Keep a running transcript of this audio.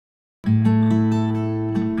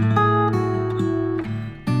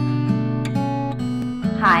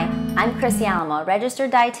I'm Chrisie Allemand, registered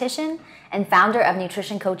dietitian and founder of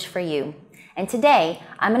Nutrition Coach for You. And today,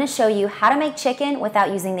 I'm going to show you how to make chicken without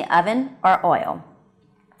using the oven or oil.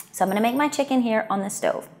 So I'm going to make my chicken here on the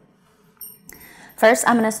stove. First,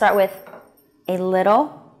 I'm going to start with a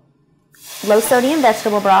little low-sodium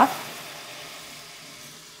vegetable broth.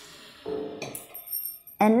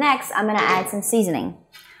 And next, I'm going to add some seasoning.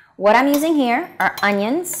 What I'm using here are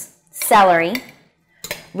onions, celery,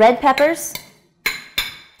 red peppers,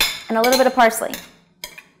 and a little bit of parsley.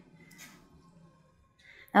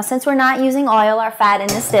 Now, since we're not using oil or fat in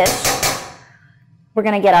this dish, we're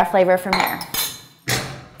going to get our flavor from here.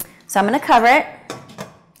 So I'm going to cover it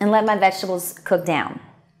and let my vegetables cook down.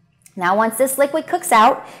 Now, once this liquid cooks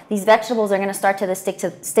out, these vegetables are going to start to stick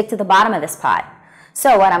to the bottom of this pot.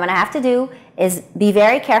 So what I'm going to have to do is be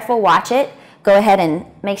very careful, watch it, go ahead and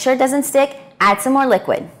make sure it doesn't stick, add some more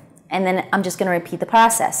liquid, and then I'm just going to repeat the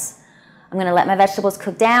process. I'm going to let my vegetables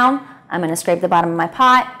cook down, I'm going to scrape the bottom of my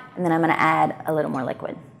pot, and then I'm going to add a little more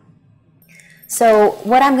liquid. So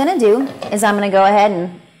what I'm going to do is I'm going to go ahead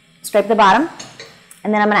and scrape the bottom,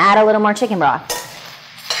 and then I'm going to add a little more chicken broth.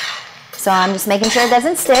 So I'm just making sure it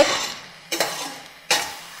doesn't stick.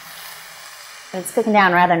 It's cooking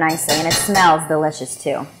down rather nicely, and it smells delicious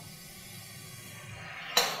too.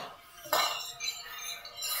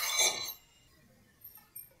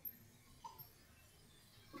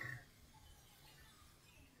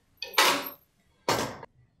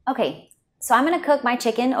 Okay, so I'm going to cook my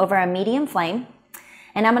chicken over a medium flame,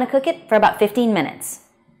 and I'm going to cook it for about 15 minutes.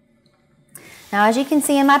 Now, as you can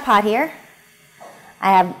see in my pot here,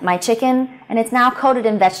 I have my chicken, and it's now coated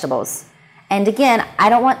in vegetables. And again, I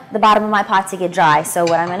don't want the bottom of my pot to get dry, so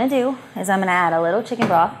what I'm going to do is I'm going to add a little chicken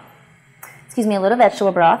broth, a little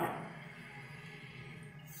vegetable broth.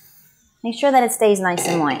 Make sure that it stays nice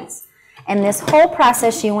and moist. And this whole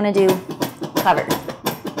process you want to do covered.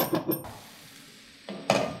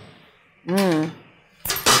 It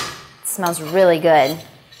smells really good.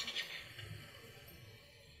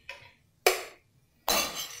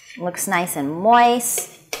 Looks nice and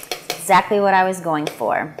moist. Exactly what I was going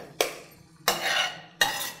for.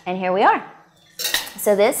 And here we are.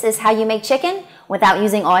 So this is how you make chicken without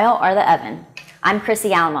using oil or the oven. I'm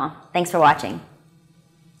Chrisie Allemand. Thanks for watching.